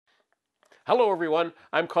Hello everyone,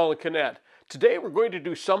 I'm Colin Kinnett. Today we're going to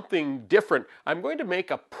do something different. I'm going to make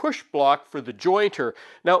a push block for the jointer.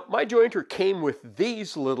 Now my jointer came with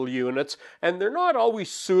these little units and they're not always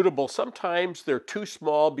suitable. Sometimes they're too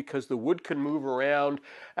small because the wood can move around.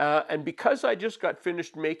 And because I just got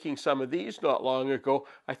finished making some of these not long ago,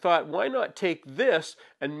 I thought why not take this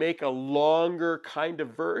and make a longer kind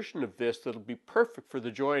of version of this that'll be perfect for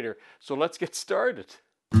the jointer. So let's get started.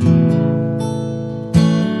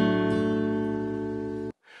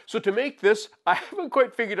 So to make this, I haven't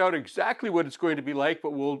quite figured out exactly what it's going to be like,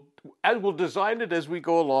 but we'll design it as we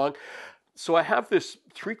go along. So I have this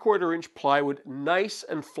 3/4 inch plywood, nice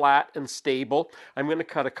and flat and stable. I'm going to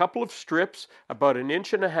cut a couple of strips, about 1.5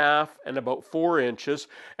 inches and about 4 inches.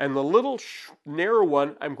 And the little narrow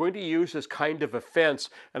one I'm going to use as kind of a fence.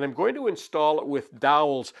 And I'm going to install it with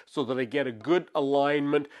dowels so that I get a good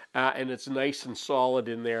alignment and it's nice and solid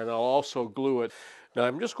in there. And I'll also glue it. Now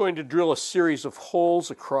I'm just going to drill a series of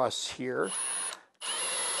holes across here.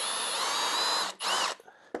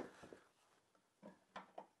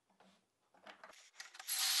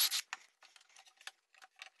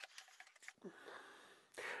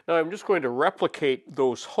 Now I'm just going to replicate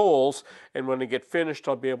those holes, and when I get finished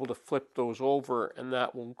I'll be able to flip those over and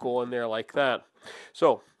that will go in there like that.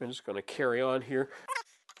 So I'm just going to carry on here.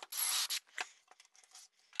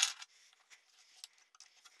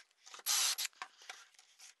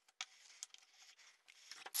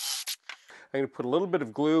 I'm going to put a little bit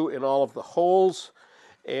of glue in all of the holes,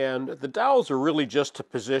 and the dowels are really just to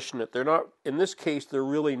position it. They're not, in this case, they're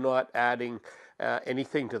really not adding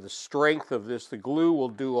anything to the strength of this. The glue will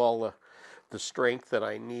do all the strength that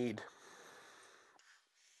I need.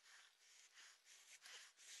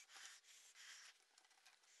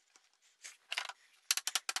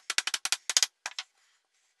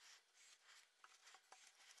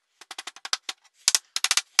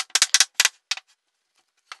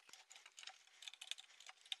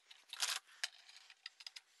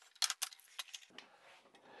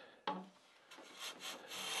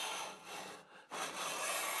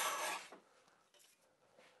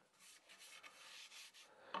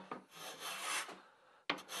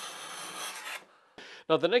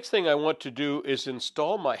 Now the next thing I want to do is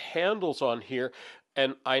install my handles on here,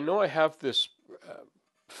 and I know I have this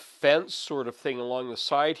fence sort of thing along the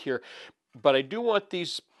side here, but I do want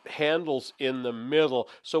these handles in the middle.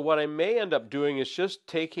 So what I may end up doing is just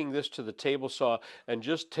taking this to the table saw and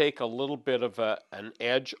just take a little bit of an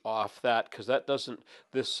edge off that, because that doesn't,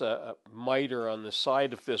 this miter on the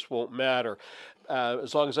side of this won't matter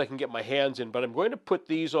as long as I can get my hands in. But I'm going to put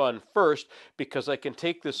these on first because I can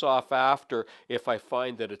take this off after if I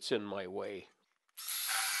find that it's in my way.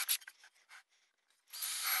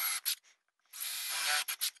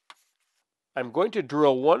 I'm going to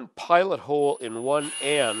drill one pilot hole in one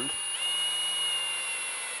end,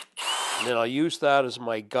 and then I'll use that as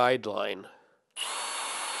my guideline.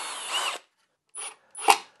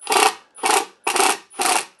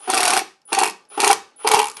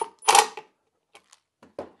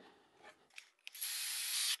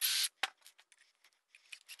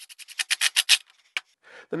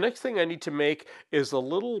 The next thing I need to make is a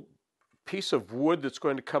little piece of wood that's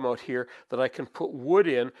going to come out here that I can put wood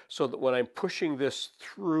in so that when I'm pushing this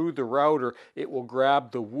through the router, it will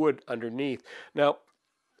grab the wood underneath. Now,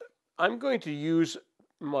 I'm going to use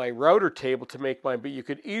my router table to make mine, but you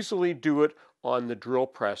could easily do it on the drill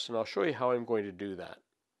press, and I'll show you how I'm going to do that.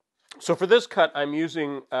 So for this cut, I'm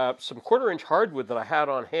using some 1/4 inch hardwood that I had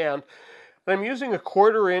on hand. And I'm using a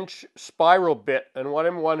 1/4 inch spiral bit, and what I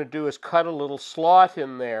want to do is cut a little slot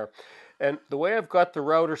in there. And the way I've got the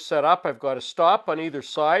router set up, I've got a stop on either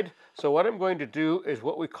side. So what I'm going to do is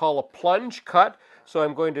what we call a plunge cut. So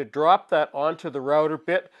I'm going to drop that onto the router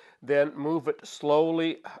bit, then move it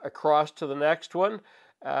slowly across to the next one,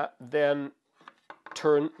 then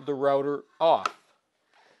turn the router off.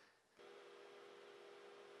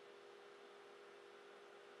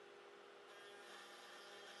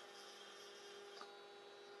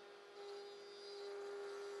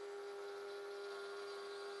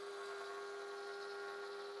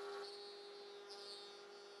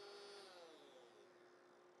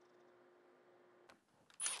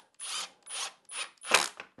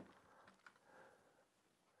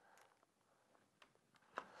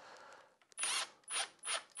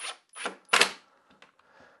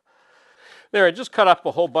 There, I just cut up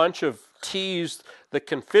a whole bunch of T's that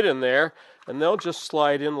can fit in there, and they'll just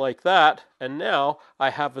slide in like that, and now I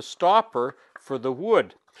have a stopper for the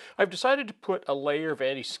wood. I've decided to put a layer of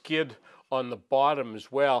anti-skid on the bottom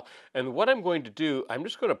as well, and what I'm going to do, I'm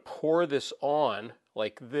just going to pour this on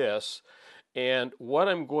like this, and what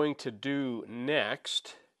I'm going to do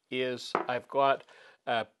next is I've got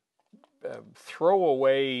a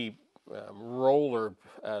throwaway roller,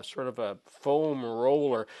 sort of a foam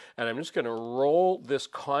roller, and I'm just going to roll this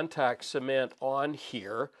contact cement on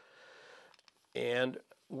here. And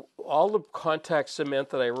all the contact cement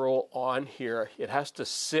that I roll on here, it has to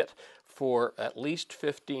sit for at least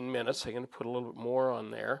 15 minutes. I'm going to put a little bit more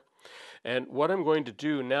on there. And what I'm going to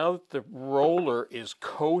do, now that the roller is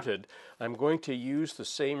coated, I'm going to use the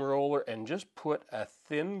same roller and just put a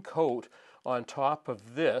thin coat on top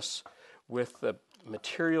of this with the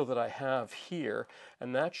material that I have here,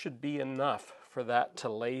 and that should be enough for that to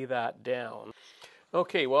lay that down.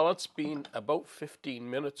 Okay, well, it's been about 15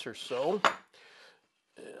 minutes or so.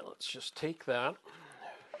 Let's just take that.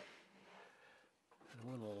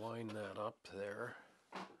 I'm going to line that up there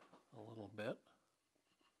a little bit.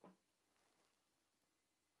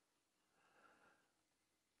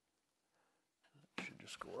 Should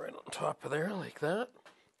just go right on top of there like that.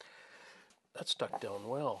 That stuck down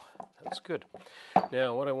well. That's good.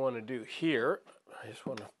 Now what I want to do here, I just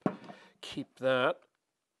want to keep that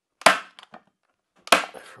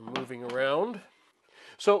from moving around.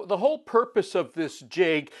 So the whole purpose of this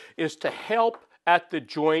jig is to help at the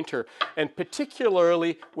jointer, and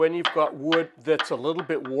particularly when you've got wood that's a little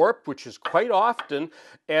bit warped, which is quite often,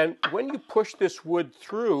 and when you push this wood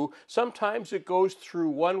through, sometimes it goes through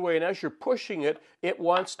one way, and as you're pushing it, it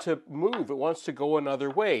wants to move, it wants to go another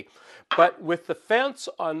way. But with the fence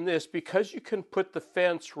on this, because you can put the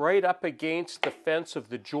fence right up against the fence of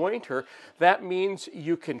the jointer, that means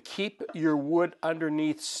you can keep your wood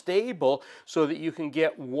underneath stable so that you can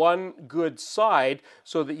get one good side,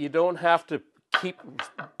 so that you don't have to keep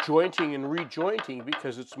jointing and rejointing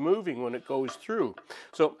because it's moving when it goes through.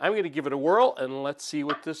 So I'm going to give it a whirl and let's see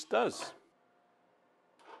what this does.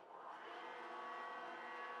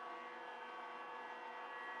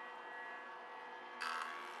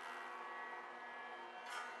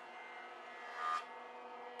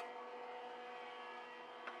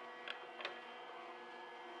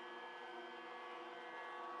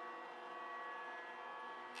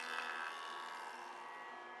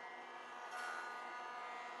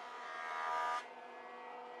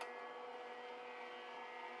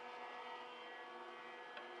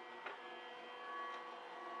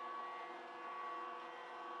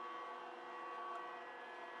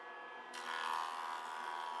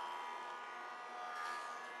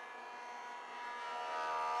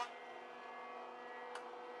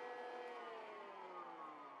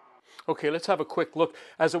 Okay, let's have a quick look.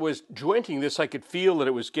 As I was jointing this, I could feel that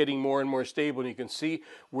it was getting more and more stable, and you can see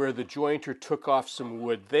where the jointer took off some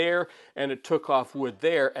wood there, and it took off wood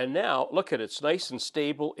there, and now, look at it, it's nice and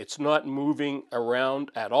stable, it's not moving around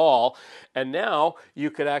at all, and now you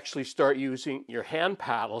could actually start using your hand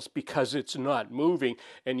paddles because it's not moving,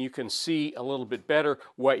 and you can see a little bit better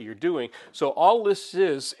what you're doing. So all this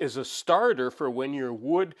is a starter for when your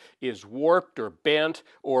wood is warped or bent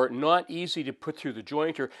or not easy to put through the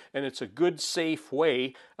jointer, and it's a good, safe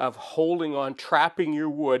way of holding on, trapping your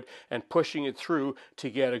wood and pushing it through to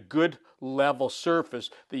get a good level surface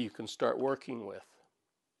that you can start working with.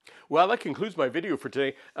 Well, that concludes my video for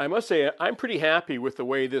today. I must say I'm pretty happy with the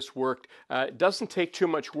way this worked. It doesn't take too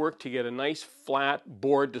much work to get a nice flat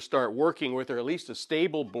board to start working with, or at least a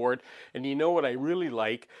stable board. And you know what I really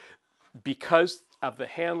like? Because of the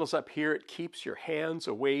handles up here, it keeps your hands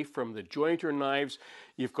away from the jointer knives.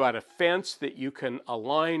 You've got a fence that you can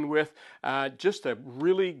align with. Just a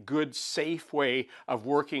really good, safe way of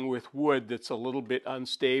working with wood that's a little bit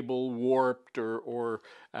unstable, warped, or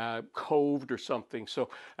coved or something. So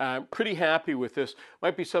I'm pretty happy with this.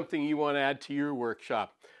 Might be something you want to add to your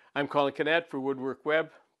workshop. I'm Colin Canet for WoodWorkWeb.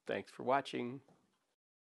 Thanks for watching.